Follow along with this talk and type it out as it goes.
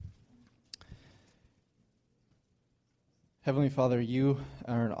Heavenly Father, you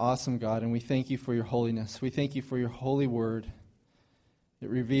are an awesome God, and we thank you for your holiness. We thank you for your holy word. It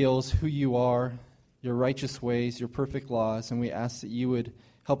reveals who you are, your righteous ways, your perfect laws, and we ask that you would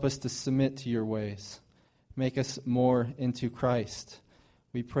help us to submit to your ways. Make us more into Christ.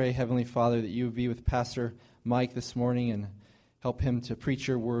 We pray, Heavenly Father, that you would be with Pastor Mike this morning and help him to preach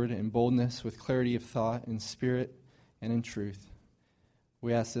your word in boldness, with clarity of thought, in spirit, and in truth.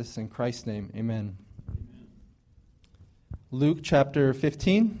 We ask this in Christ's name. Amen. Luke chapter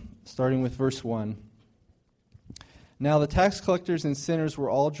 15, starting with verse 1. Now the tax collectors and sinners were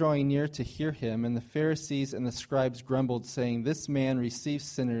all drawing near to hear him, and the Pharisees and the scribes grumbled, saying, "This man receives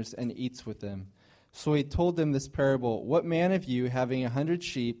sinners and eats with them." So he told them this parable: "What man of you, having 100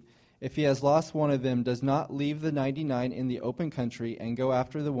 sheep, if he has lost one of them, does not leave the 99 in the open country and go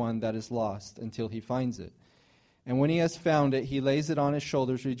after the one that is lost until he finds it? And when he has found it, he lays it on his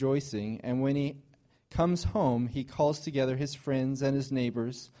shoulders, rejoicing. And when he comes home, he calls together his friends and his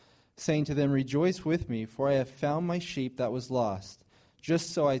neighbors, saying to them, 'Rejoice with me, for I have found my sheep that was lost.' Just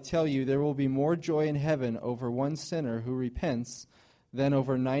so I tell you, there will be more joy in heaven over one sinner who repents than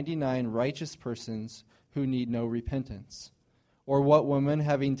over 99 righteous persons who need no repentance. Or what woman,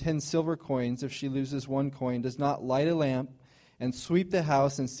 having 10 silver coins, if she loses one coin, does not light a lamp and sweep the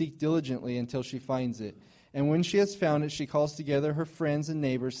house and seek diligently until she finds it? And when she has found it, she calls together her friends and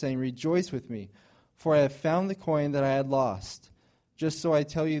neighbors, saying, 'Rejoice with me, for I have found the coin that I had lost.' Just so I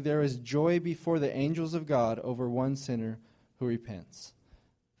tell you, there is joy before the angels of God over one sinner who repents."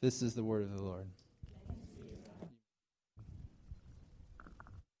 This is the word of the Lord.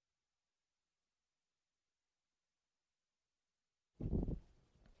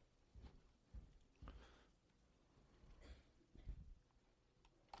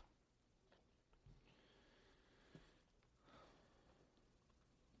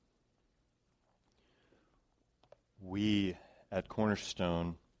 We at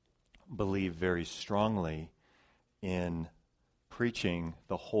Cornerstone believe very strongly in preaching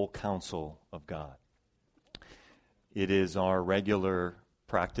the whole counsel of God. It is our regular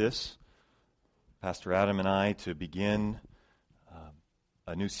practice, Pastor Adam and I, to begin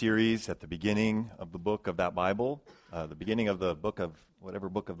a new series at the beginning of the book of that Bible, the beginning of the book of whatever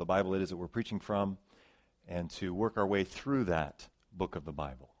book of the Bible it is that we're preaching from, and to work our way through that book of the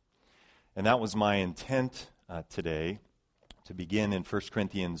Bible. And that was my intent today, to begin in 1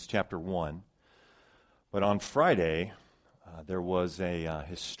 Corinthians chapter 1. But on Friday, there was a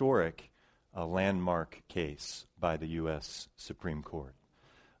historic landmark case by the U.S. Supreme Court.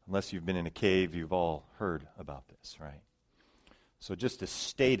 Unless you've been in a cave, you've all heard about this, right? So just to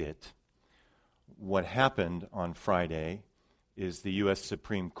state it, what happened on Friday is the U.S.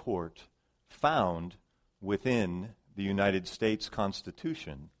 Supreme Court found within the United States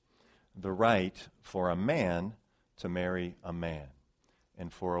Constitution the right for a man to marry a man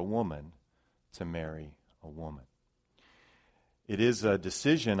and for a woman to marry a woman. It is a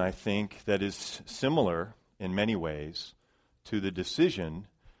decision, I think, that is similar in many ways to the decision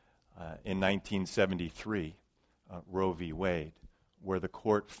in 1973, Roe v. Wade, where the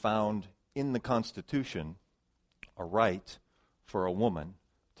court found in the Constitution a right for a woman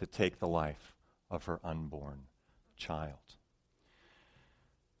to take the life of her unborn child.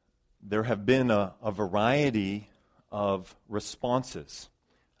 There have been a variety of responses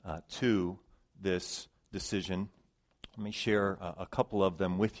to this decision. Let me share a couple of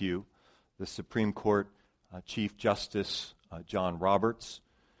them with you. The Supreme Court Chief Justice John Roberts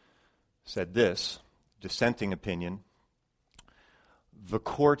said this, dissenting opinion: "The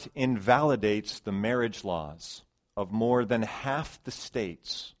court invalidates the marriage laws of more than half the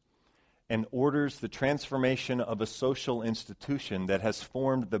states and orders the transformation of a social institution that has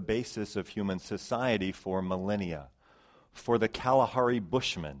formed the basis of human society for millennia. For the Kalahari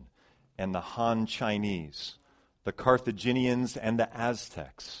Bushmen and the Han Chinese, the Carthaginians and the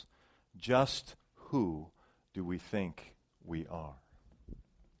Aztecs, just who do we think we are?"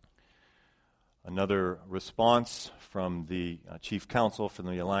 Another response from the chief counsel from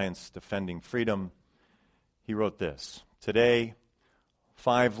the Alliance Defending Freedom, he wrote this: "Today,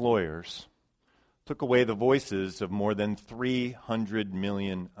 5 lawyers took away the voices of more than 300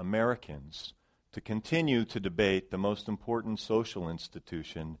 million Americans to continue to debate the most important social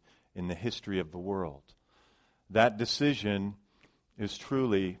institution in the history of the world. That decision is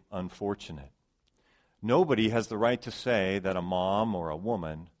truly unfortunate. Nobody has the right to say that a mom or a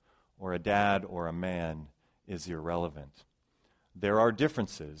woman or a dad or a man is irrelevant. There are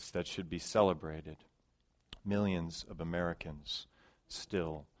differences that should be celebrated. Millions of Americans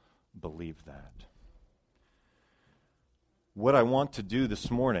still believe that." What I want to do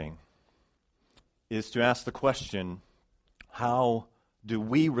this morning is to ask the question, How do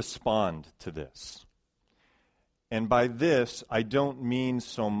we respond to this? And by this, I don't mean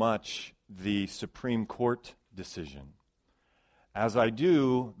so much the Supreme Court decision, as I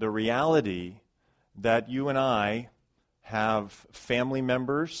do the reality that you and I have family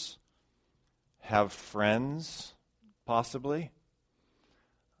members, have friends, possibly,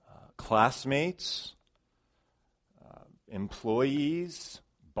 classmates, employees,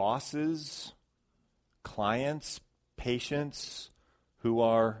 bosses, clients, patients who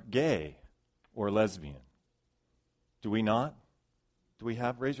are gay or lesbian. Do we not? Do we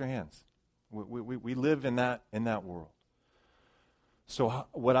have? Raise your hands. We live in that world. So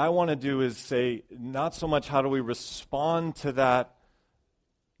what I want to do is say, not so much how do we respond to that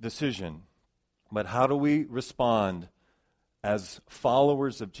decision, but how do we respond as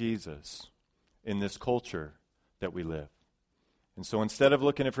followers of Jesus in this culture that we live. And so instead of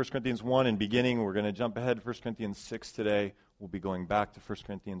looking at 1 Corinthians 1 and beginning, we're going to jump ahead to 1 Corinthians 6 today. We'll be going back to 1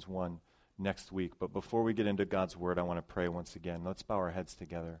 Corinthians 1 next week. But before we get into God's Word, I want to pray once again. Let's bow our heads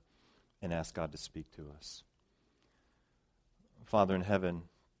together and ask God to speak to us. Father in heaven,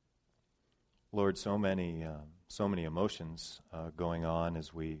 Lord, so many emotions going on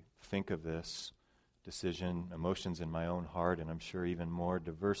as we think of this decision, emotions in my own heart, and I'm sure even more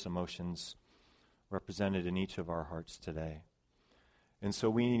diverse emotions represented in each of our hearts today. And so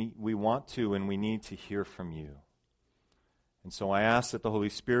we want to and we need to hear from you. And so I ask that the Holy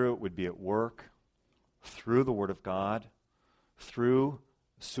Spirit would be at work through the Word of God, through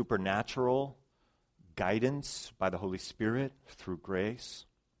supernatural guidance by the Holy Spirit, through grace.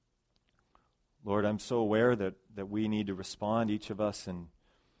 Lord, I'm so aware that we need to respond, each of us, in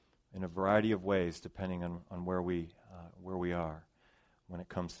a variety of ways, depending on where we are when it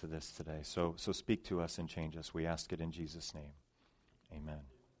comes to this today. So speak to us and change us. We ask it in Jesus' name. Amen.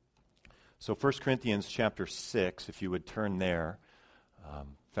 So 1 Corinthians chapter 6, if you would turn there,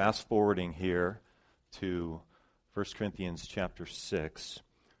 fast forwarding here to 1 Corinthians chapter 6.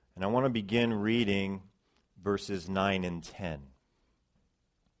 And I want to begin reading verses 9 and 10.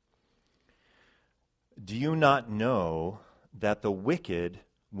 Do you not know that the wicked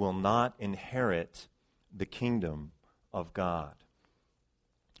will not inherit the kingdom of God?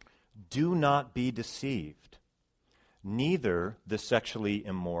 Do not be deceived. Neither the sexually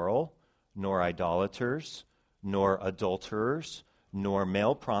immoral, nor idolaters, nor adulterers, nor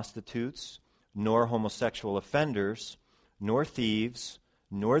male prostitutes, nor homosexual offenders, nor thieves,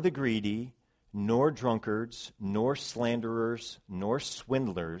 nor the greedy, nor drunkards, nor slanderers, nor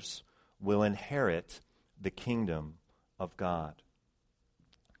swindlers will inherit the kingdom of God.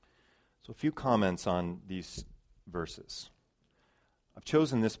 So a few comments on these verses. I've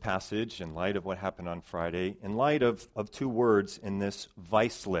chosen this passage in light of what happened on Friday, in light of two words in this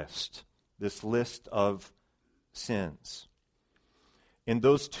vice list, this list of sins. In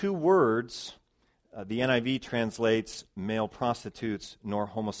those two words, the NIV translates male prostitutes nor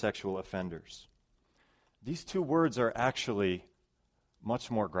homosexual offenders. These two words are actually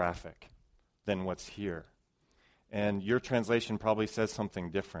much more graphic than what's here. And your translation probably says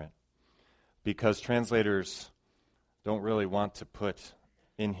something different, because translators don't really want to put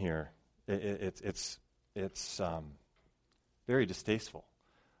in here. It's very distasteful.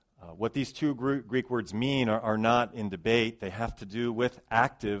 What these two Greek words mean are not in debate. They have to do with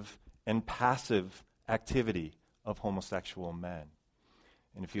active and passive activity of homosexual men.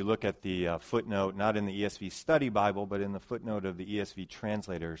 And if you look at the footnote, not in the ESV Study Bible, but in the footnote of the ESV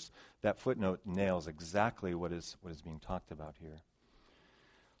translators, that footnote nails exactly what is being talked about here.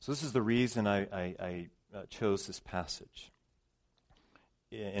 So this is the reason I chose this passage.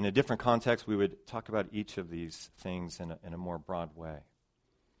 In a different context, we would talk about each of these things in a more broad way.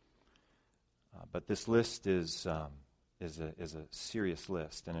 But this list is a serious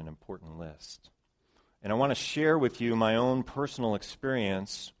list and an important list. And I want to share with you my own personal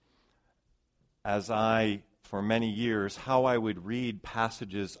experience as I, for many years, how I would read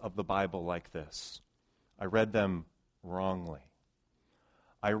passages of the Bible like this. I read them wrongly.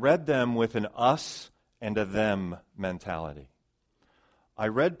 I read them with an us and a them mentality. I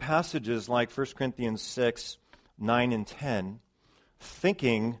read passages like 1 Corinthians 6, 9, and 10,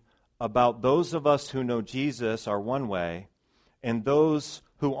 thinking about those of us who know Jesus are one way, and those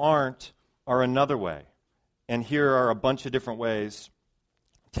who aren't are another way. And here are a bunch of different ways,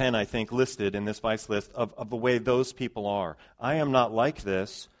 10, I think, listed in this vice list of the way those people are. I am not like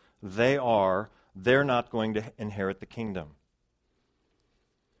this. They are. They're not going to inherit the kingdom.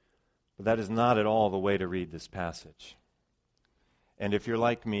 But that is not at all the way to read this passage. And if you're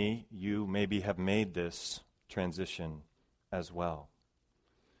like me, you maybe have made this transition as well.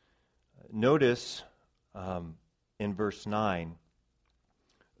 Notice in verse 9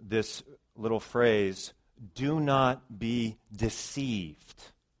 this little phrase, do not be deceived.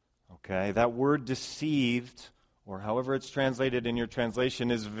 Okay, that word deceived, or however it's translated in your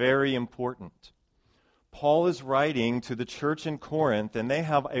translation, is very important. Paul is writing to the church in Corinth, and they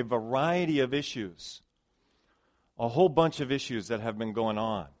have a variety of issues, a whole bunch of issues that have been going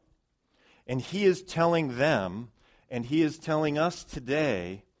on. And he is telling them, and he is telling us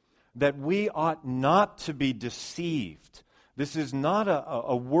today, that we ought not to be deceived. This is not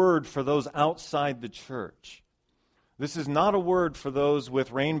a word for those outside the church. This is not a word for those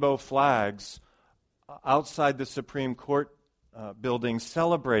with rainbow flags outside the Supreme Court building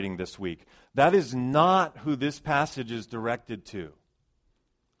celebrating this week. That is not who this passage is directed to.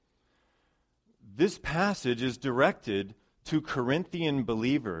 This passage is directed to Corinthian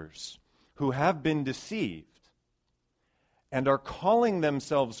believers who have been deceived and are calling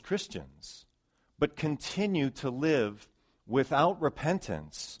themselves Christians, but continue to live without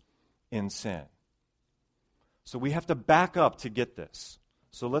repentance in sin. So we have to back up to get this.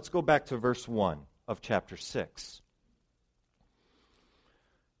 So let's go back to verse 1 of chapter 6.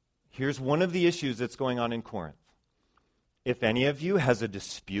 Here's one of the issues that's going on in Corinth. If any of you has a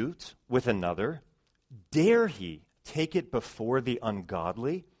dispute with another, dare he take it before the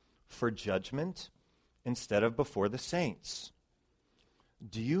ungodly for judgment instead of before the saints?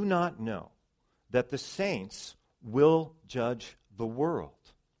 Do you not know that the saints will judge the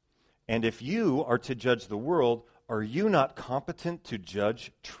world? And if you are to judge the world, are you not competent to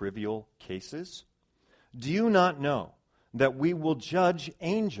judge trivial cases? Do you not know that we will judge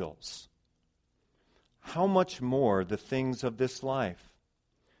angels? How much more the things of this life?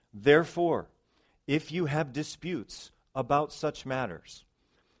 Therefore, if you have disputes about such matters,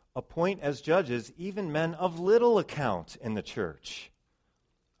 appoint as judges even men of little account in the church.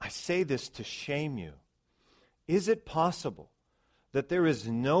 I say this to shame you. Is it possible that there is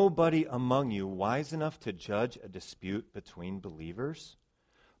nobody among you wise enough to judge a dispute between believers?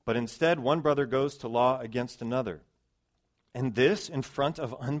 But instead, one brother goes to law against another, and this in front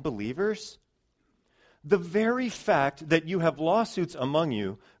of unbelievers? The very fact that you have lawsuits among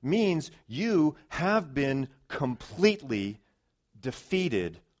you means you have been completely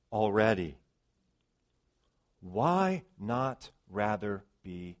defeated already. Why not rather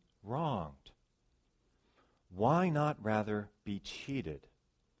be wronged? Why not rather be cheated?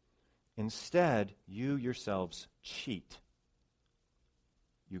 Instead, you yourselves cheat,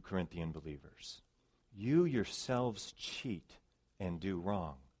 you Corinthian believers. You yourselves cheat and do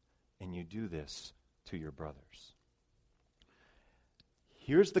wrong, and you do this to your brothers.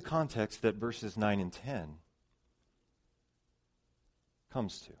 Here's the context that verses 9 and 10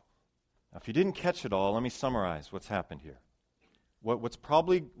 comes to. Now, if you didn't catch it all, let me summarize what's happened here.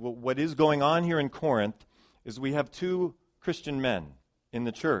 What is going on here in Corinth is we have two Christian men in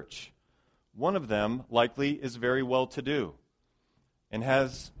the church. One of them likely is very well-to-do and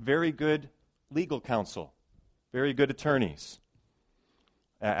has very good legal counsel, very good attorneys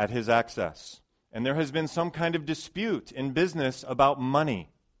at his access. And there has been some kind of dispute in business about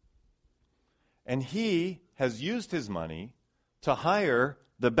money. And he has used his money to hire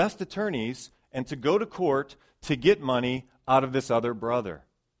the best attorneys and to go to court to get money out of this other brother.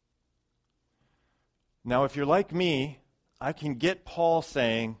 Now, if you're like me, I can get Paul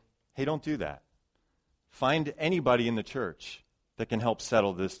saying, hey, don't do that. Find anybody in the church that can help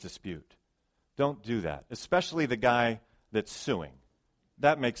settle this dispute. Don't do that, especially the guy that's suing.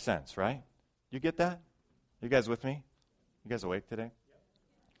 That makes sense, right? You get that? You guys with me? You guys awake today?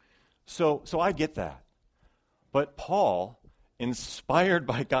 So I get that. But Paul, inspired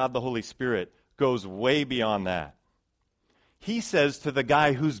by God the Holy Spirit, goes way beyond that. He says to the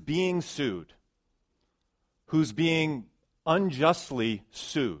guy who's being sued, who's being unjustly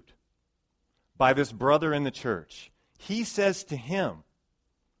sued by this brother in the church, he says to him,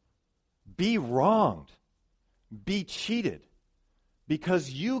 be wronged, be cheated, because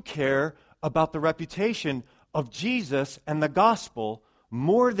you care about the reputation of Jesus and the gospel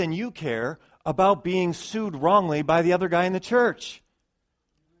more than you care about being sued wrongly by the other guy in the church.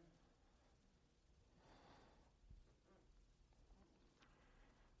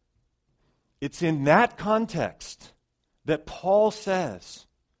 It's in that context that Paul says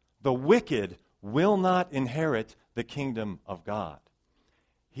the wicked will not inherit the kingdom of God.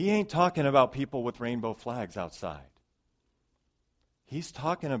 He ain't talking about people with rainbow flags outside. He's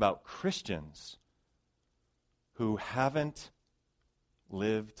talking about Christians who haven't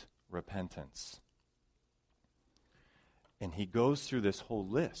lived repentance. And he goes through this whole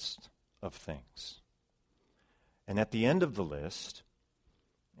list of things. And at the end of the list,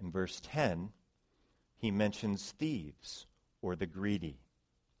 in verse 10, he mentions thieves or the greedy.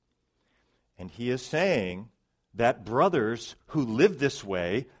 And he is saying that brothers who live this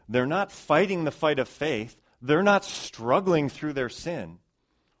way, they're not fighting the fight of faith. They're not struggling through their sin.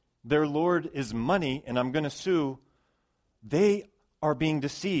 Their Lord is money, and I'm going to sue. They are being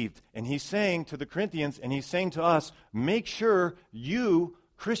deceived. And he's saying to the Corinthians, and he's saying to us, make sure you,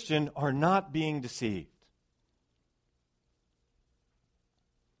 Christian, are not being deceived.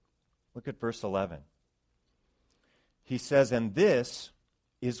 Look at verse 11. He says, and this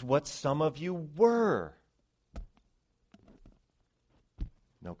is what some of you were.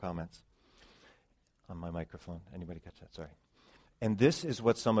 No comments on my microphone. Anybody catch that? Sorry. And this is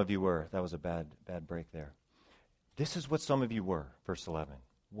what some of you were. That was a bad break there. This is what some of you were, verse 11.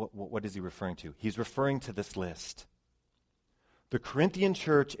 What is he referring to? He's referring to this list. The Corinthian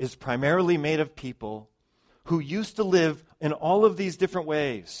church is primarily made of people who used to live in all of these different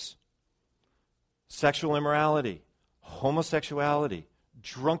ways. Sexual immorality, homosexuality,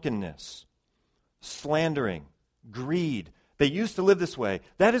 drunkenness, slandering, greed. They used to live this way.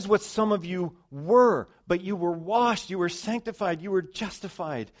 That is what some of you were, but you were washed, you were sanctified, you were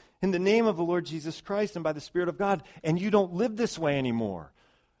justified in the name of the Lord Jesus Christ and by the Spirit of God, and you don't live this way anymore.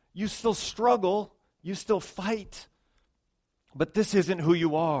 You still struggle, you still fight, but this isn't who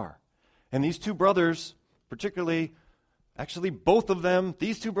you are. And these two brothers, particularly, actually both of them,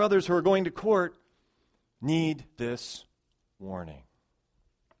 these two brothers who are going to court, need this warning.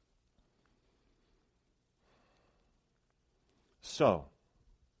 So,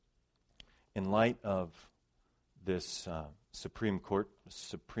 in light of this Supreme Court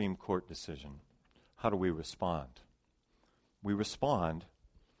decision, how do we respond? We respond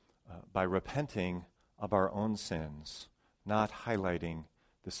by repenting of our own sins, not highlighting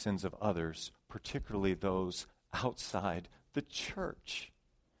the sins of others, particularly those outside the church.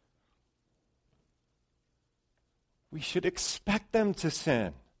 We should expect them to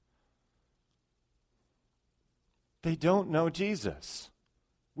sin. They don't know Jesus.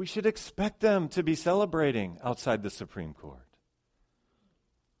 We should expect them to be celebrating outside the Supreme Court.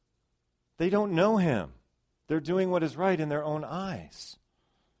 They don't know him. They're doing what is right in their own eyes.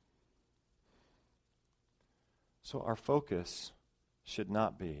 So our focus should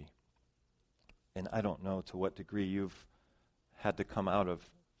not be, and I don't know to what degree you've had to come out of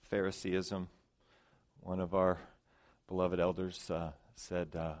Phariseeism. One of our beloved elders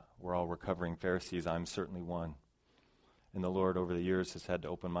said, we're all recovering Pharisees. I'm certainly one. And the Lord over the years has had to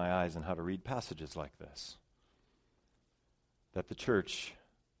open my eyes on how to read passages like this. That the church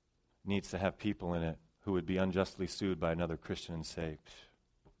needs to have people in it who would be unjustly sued by another Christian and say,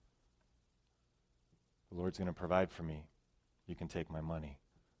 the Lord's going to provide for me. You can take my money.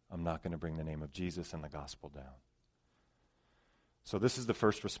 I'm not going to bring the name of Jesus and the gospel down. So this is the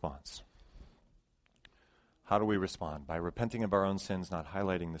first response. How do we respond? By repenting of our own sins, not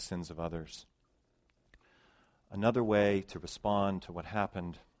highlighting the sins of others. Another way to respond to what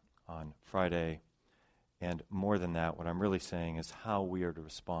happened on Friday, and more than that, what I'm really saying is how we are to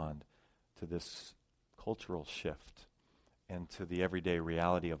respond to this cultural shift and to the everyday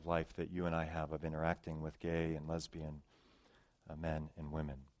reality of life that you and I have of interacting with gay and lesbian men and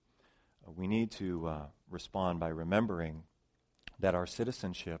women. We need to respond by remembering that our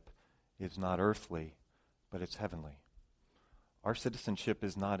citizenship is not earthly, but it's heavenly. Our citizenship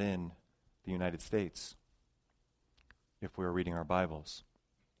is not in the United States. If we're reading our Bibles,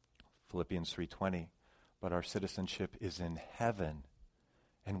 Philippians 3:20, but our citizenship is in heaven,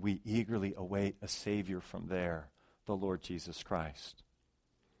 and we eagerly await a Savior from there, the Lord Jesus Christ.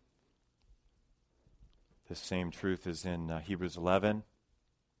 This same truth is in Hebrews 11.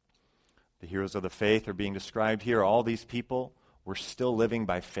 The heroes of the faith are being described here. All these people were still living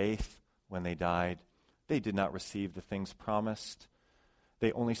by faith when they died. They did not receive the things promised.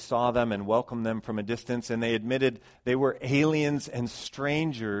 They only saw them and welcomed them from a distance, and they admitted they were aliens and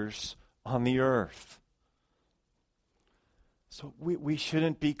strangers on the earth. So we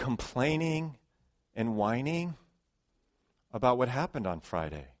shouldn't be complaining and whining about what happened on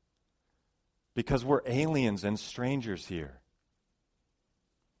Friday, because we're aliens and strangers here.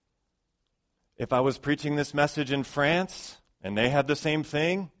 If I was preaching this message in France and they had the same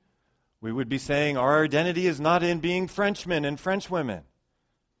thing, we would be saying our identity is not in being Frenchmen and Frenchwomen.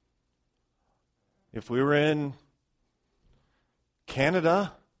 If we were in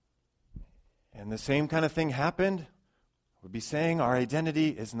Canada and the same kind of thing happened, we'd be saying our identity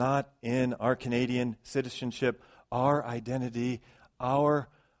is not in our Canadian citizenship. Our identity, our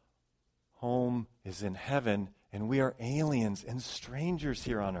home is in heaven, and we are aliens and strangers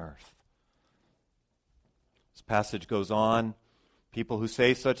here on earth. This passage goes on People who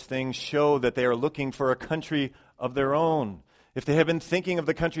say such things show that they are looking for a country of their own. If they had been thinking of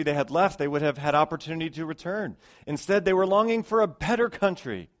the country they had left, they would have had opportunity to return. Instead, they were longing for a better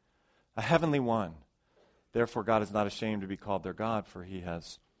country, a heavenly one. Therefore, God is not ashamed to be called their God, for he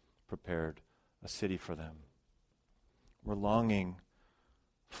has prepared a city for them. We're longing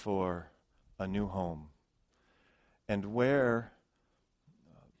for a new home. And where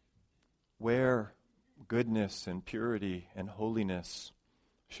goodness and purity and holiness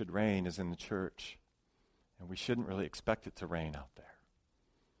should reign is in the church. And we shouldn't really expect it to reign out there.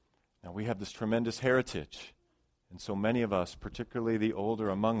 Now, we have this tremendous heritage. And so many of us, particularly the older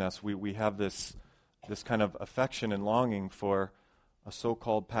among us, we have this kind of affection and longing for a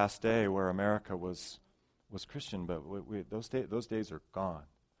so-called past day where America was Christian, but those days are gone.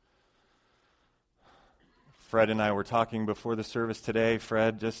 Fred and I were talking before the service today.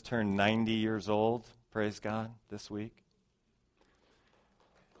 Fred just turned 90 years old, praise God, this week.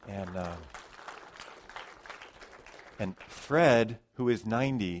 And Fred, who is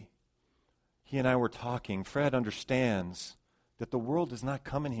 90, he and I were talking. Fred understands that the world is not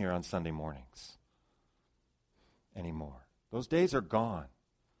coming here on Sunday mornings anymore. Those days are gone.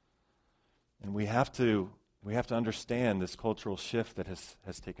 And we have to understand this cultural shift that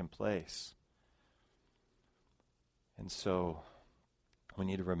has taken place. And so we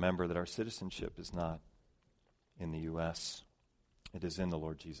need to remember that our citizenship is not in the U.S. It is in the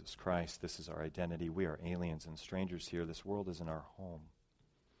Lord Jesus Christ. This is our identity. We are aliens and strangers here. This world isn't our home.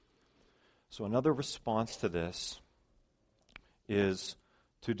 So another response to this is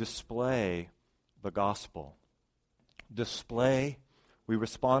to display the gospel. We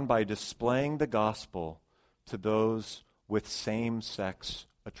respond by displaying the gospel to those with same-sex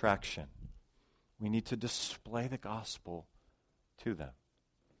attraction. We need to display the gospel to them.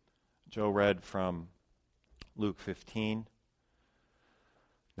 Joe read from Luke 15.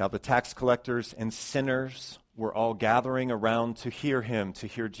 Now the tax collectors and sinners were all gathering around to hear him, to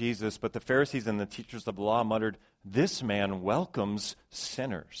hear Jesus. But the Pharisees and the teachers of the law muttered, "This man welcomes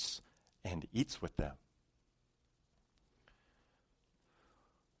sinners and eats with them."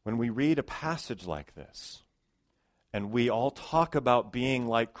 When we read a passage like this, and we all talk about being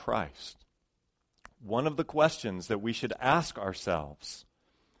like Christ, one of the questions that we should ask ourselves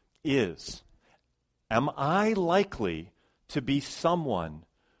is, am I likely to be someone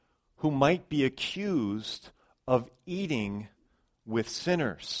who might be accused of eating with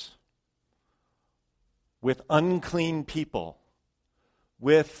sinners, with unclean people,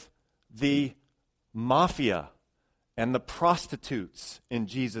 with the mafia and the prostitutes in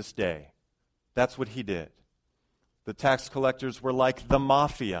Jesus' day? That's what he did. The tax collectors were like the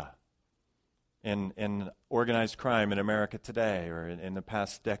mafia in organized crime in America today or in the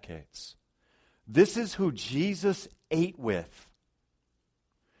past decades. This is who Jesus ate with.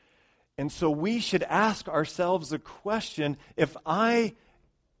 And so we should ask ourselves the question, if I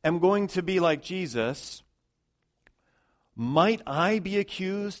am going to be like Jesus, might I be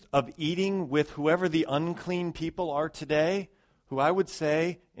accused of eating with whoever the unclean people are today, who I would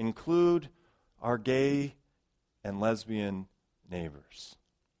say include our gay and lesbian neighbors?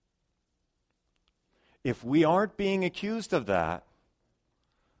 If we aren't being accused of that,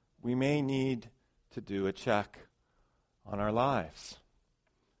 we may need to do a check on our lives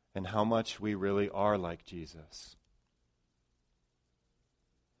and how much we really are like Jesus.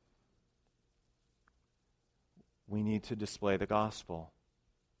 We need to display the gospel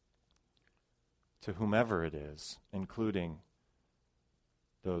to whomever it is, including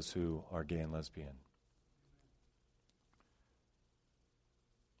those who are gay and lesbian.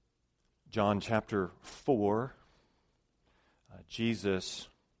 John chapter 4, Jesus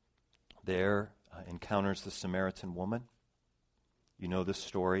there encounters the Samaritan woman. You know this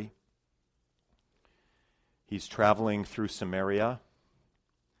story. He's traveling through Samaria.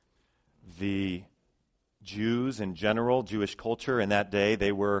 The Jews in general, Jewish culture in that day,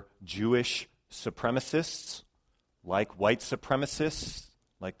 they were Jewish supremacists, like white supremacists,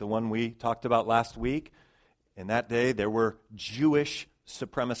 like the one we talked about last week. In that day, there were Jewish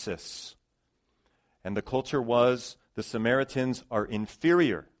supremacists. And the culture was, the Samaritans are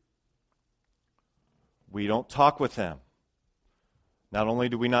inferior. We don't talk with them. Not only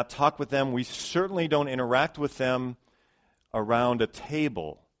do we not talk with them, we certainly don't interact with them around a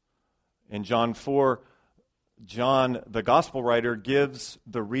table. In John 4, John, the gospel writer, gives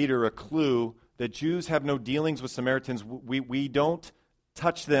the reader a clue that Jews have no dealings with Samaritans. We don't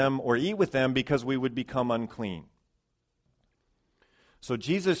touch them or eat with them because we would become unclean. So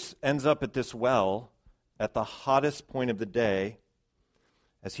Jesus ends up at this well at the hottest point of the day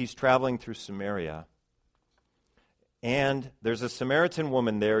as he's traveling through Samaria. And there's a Samaritan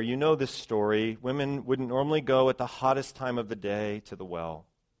woman there. You know this story. Women wouldn't normally go at the hottest time of the day to the well.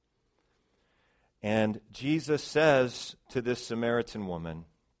 And Jesus says to this Samaritan woman,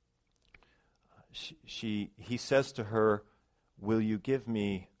 he says to her, "Will you give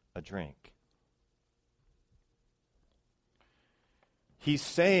me a drink?" He's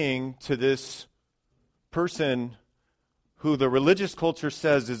saying to this person who the religious culture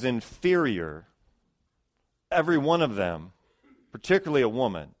says is inferior, every one of them, particularly a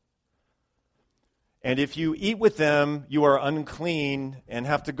woman. And if you eat with them, you are unclean and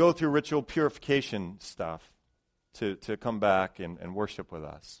have to go through ritual purification stuff to come back and worship with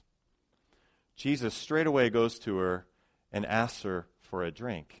us. Jesus straight away goes to her and asks her for a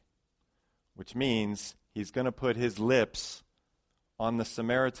drink, which means he's going to put his lips on the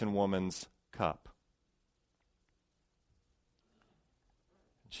Samaritan woman's cup.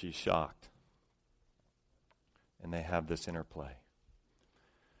 She's shocked. And they have this interplay.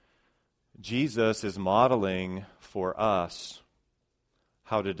 Jesus is modeling for us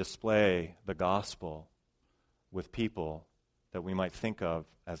how to display the gospel with people that we might think of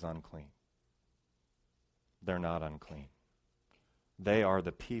as unclean. They're not unclean. They are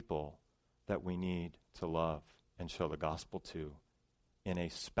the people that we need to love and show the gospel to in a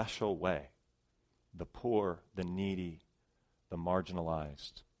special way. The poor, the needy, the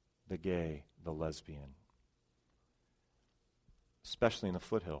marginalized, the gay, the lesbian. Especially in the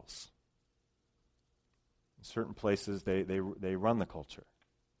foothills. In certain places, they run the culture.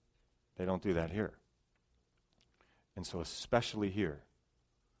 They don't do that here. And so especially here,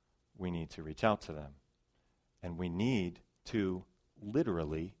 we need to reach out to them. And we need to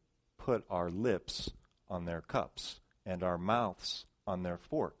literally put our lips on their cups and our mouths on their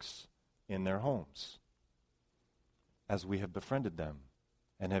forks in their homes as we have befriended them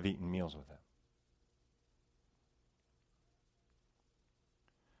and have eaten meals with them.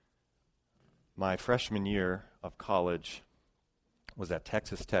 My freshman year of college was at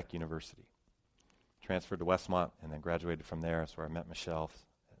Texas Tech University. Transferred to Westmont and then graduated from there. That's where I met Michelle.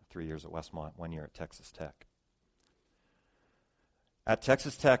 3 years at Westmont, 1 year at Texas Tech. At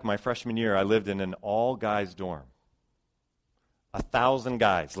Texas Tech, my freshman year, I lived in an all-guys dorm. 1,000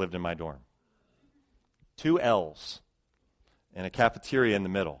 guys lived in my dorm. 2 L's and a cafeteria in the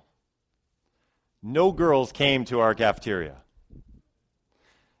middle. No girls came to our cafeteria.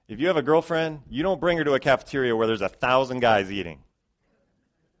 If you have a girlfriend, you don't bring her to a cafeteria where there's 1,000 guys eating.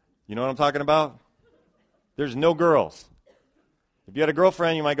 You know what I'm talking about? There's no girls. If you had a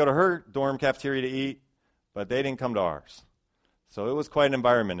girlfriend, you might go to her dorm cafeteria to eat, but they didn't come to ours. So it was quite an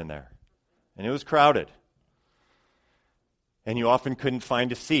environment in there. And it was crowded. And you often couldn't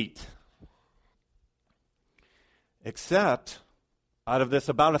find a seat. Except, out of this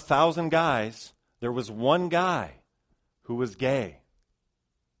about 1,000 guys, there was one guy who was gay.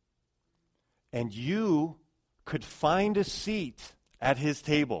 And you could find a seat at his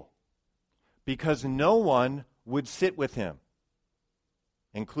table because no one would sit with him,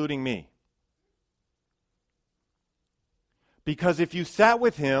 including me. Because if you sat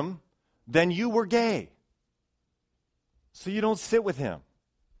with him, then you were gay. So you don't sit with him.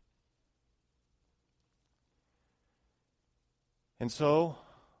 And so,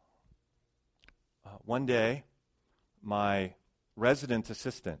 one day, my resident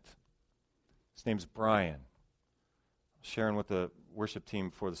assistant, his name's Brian, sharing with the worship team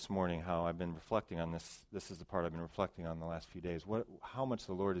before this morning how I've been reflecting on this. This is the part I've been reflecting on the last few days. How much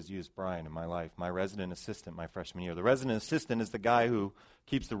the Lord has used Brian in my life, my resident assistant my freshman year. The resident assistant is the guy who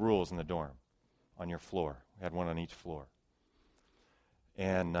keeps the rules in the dorm on your floor. We had one on each floor.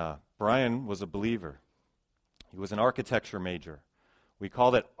 And Brian was a believer. He was an architecture major. We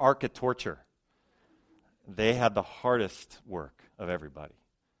called it architorture. They had the hardest work of everybody.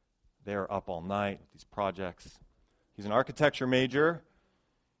 They're up all night with these projects. He's an architecture major.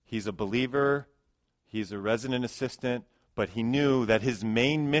 He's a believer. He's a resident assistant. But he knew that his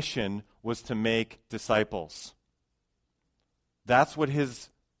main mission was to make disciples. That's what his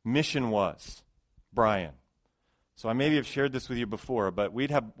mission was, Brian. So I maybe have shared this with you before, but we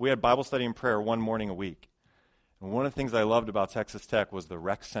had Bible study and prayer one morning a week. And one of the things I loved about Texas Tech was the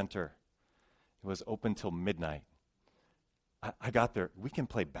rec center. It was open till midnight. I got there. We can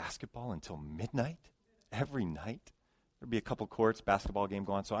play basketball until midnight every night. There'd be a couple courts, basketball game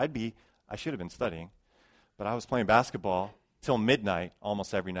going on. So I should have been studying, but I was playing basketball till midnight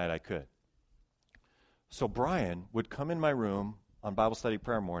almost every night I could. So Brian would come in my room on Bible study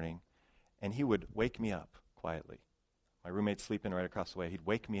prayer morning, and he would wake me up quietly. My roommate's sleeping right across the way. He'd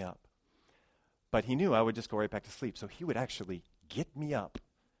wake me up. But he knew I would just go right back to sleep. So he would actually get me up.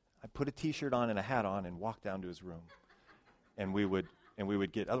 I'd put a T-shirt on and a hat on and walk down to his room. and we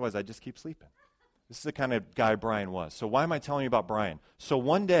would get, otherwise I'd just keep sleeping. This is the kind of guy Brian was. So why am I telling you about Brian? So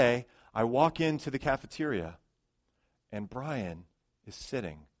one day, I walk into the cafeteria, and Brian is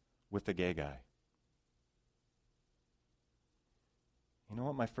sitting with the gay guy. You know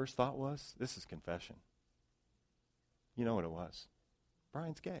what my first thought was? This is confession. You know what it was.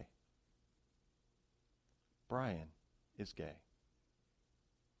 Brian's gay. Brian is gay.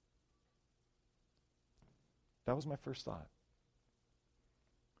 That was my first thought.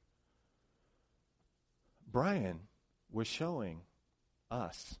 Brian was showing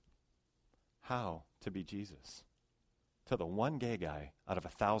us how to be Jesus to the one gay guy out of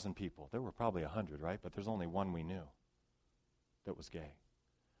 1,000 people. There were probably 100, right? But there's only one we knew that was gay.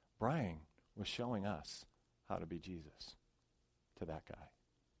 Brian was showing us how to be Jesus to that guy.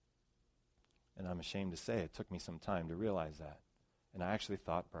 And I'm ashamed to say it took me some time to realize that. And I actually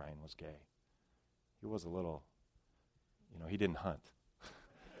thought Brian was gay. He was a little, he didn't hunt.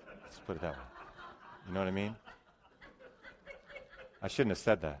 Let's put it that way. You know what I mean? I shouldn't have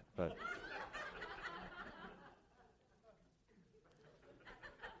said that, but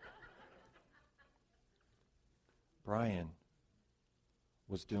Brian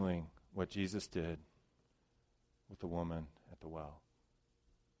was doing what Jesus did with the woman at the well,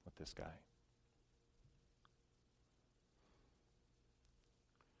 with this guy.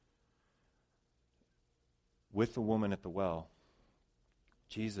 With the woman at the well,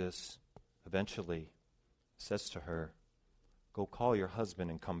 Jesus eventually says to her, "Go call your husband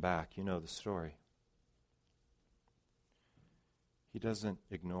and come back." You know the story. He doesn't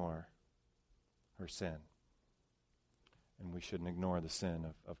ignore her sin. And we shouldn't ignore the sin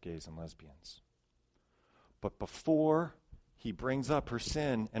of gays and lesbians. But before he brings up her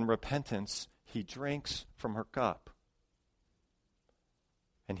sin and repentance, he drinks from her cup.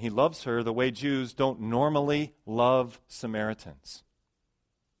 And he loves her the way Jews don't normally love Samaritans.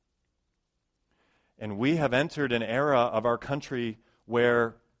 And we have entered an era of our country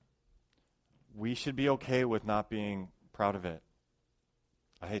where we should be okay with not being proud of it.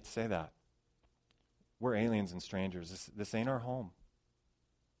 I hate to say that. We're aliens and strangers. This ain't our home.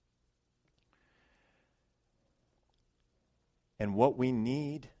 And what we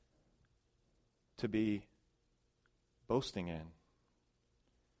need to be boasting in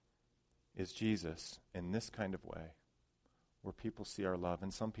is Jesus in this kind of way, where people see our love.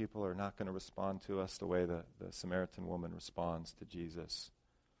 And some people are not going to respond to us the way the Samaritan woman responds to Jesus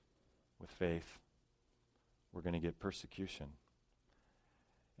with faith. We're going to get persecution.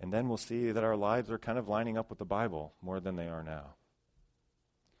 And then we'll see that our lives are kind of lining up with the Bible more than they are now.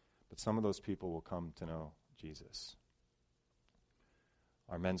 But some of those people will come to know Jesus.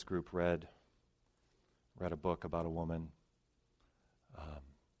 Our men's group read a book about a woman.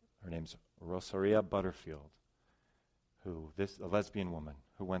 Her name's Rosaria Butterfield, a lesbian woman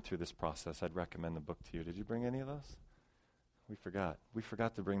who went through this process. I'd recommend the book to you. Did you bring any of those? We forgot. We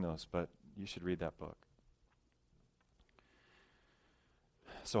forgot to bring those, but you should read that book.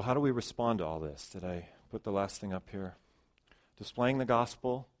 So how do we respond to all this? Did I put the last thing up here? Displaying the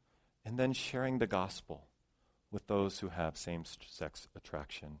gospel and then sharing the gospel with those who have same-sex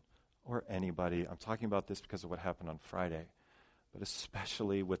attraction or anybody. I'm talking about this because of what happened on Friday, but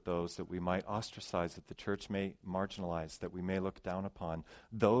especially with those that we might ostracize, that the church may marginalize, that we may look down upon.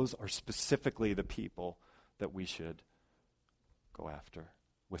 Those are specifically the people that we should go after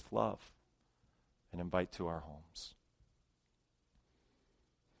with love and invite to our homes.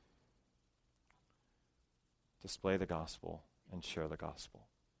 Display the gospel and share the gospel.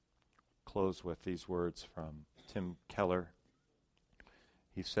 Close with these words from Tim Keller.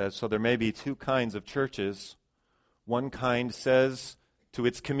 He says, "So there may be two kinds of churches. One kind says to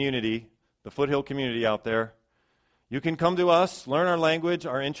its community, the Foothill community out there, you can come to us, learn our language,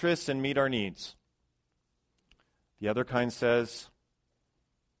 our interests, and meet our needs. The other kind says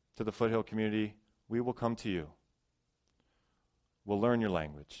to the Foothill community, we will come to you. We'll learn your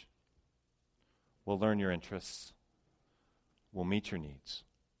language. We'll learn your interests. We'll meet your needs."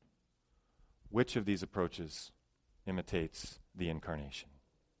 Which of these approaches imitates the incarnation?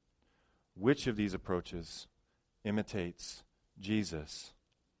 Which of these approaches imitates Jesus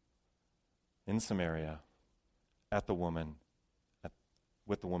in Samaria with the woman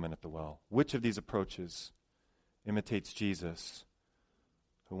at the well? Which of these approaches imitates Jesus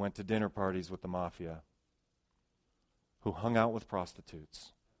who went to dinner parties with the mafia, who hung out with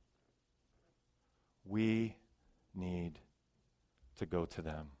prostitutes? We need to go to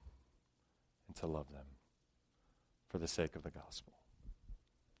them and to love them for the sake of the gospel.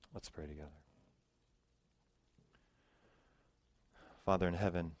 Let's pray together. Father in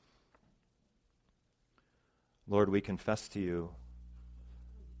heaven, Lord, we confess to you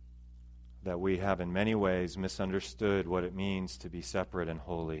that we have in many ways misunderstood what it means to be separate and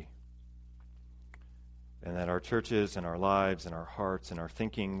holy, and that our churches and our lives and our hearts and our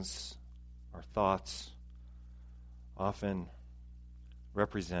thinkings, our thoughts, often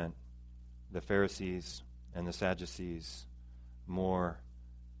represent the Pharisees and the Sadducees more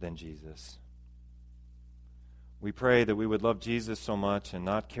than Jesus. We pray that we would love Jesus so much and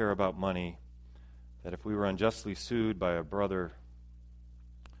not care about money, that if we were unjustly sued by a brother,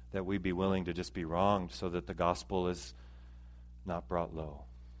 that we'd be willing to just be wronged so that the gospel is not brought low.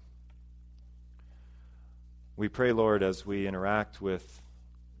 We pray, Lord, as we interact with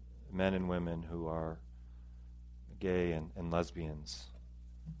men and women who are gay and lesbians,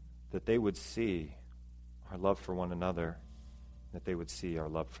 that they would see our love for one another, that they would see our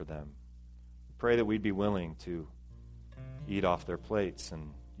love for them. We pray that we'd be willing to eat off their plates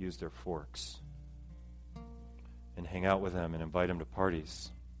and use their forks and hang out with them and invite them to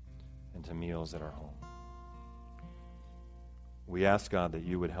parties and to meals at our home. We ask, God, that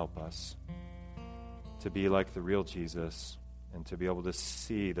you would help us to be like the real Jesus and to be able to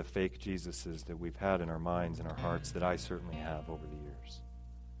see the fake Jesuses that we've had in our minds and our hearts, that I certainly have over the years.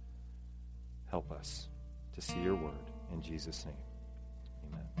 Help us to see your word in Jesus' name.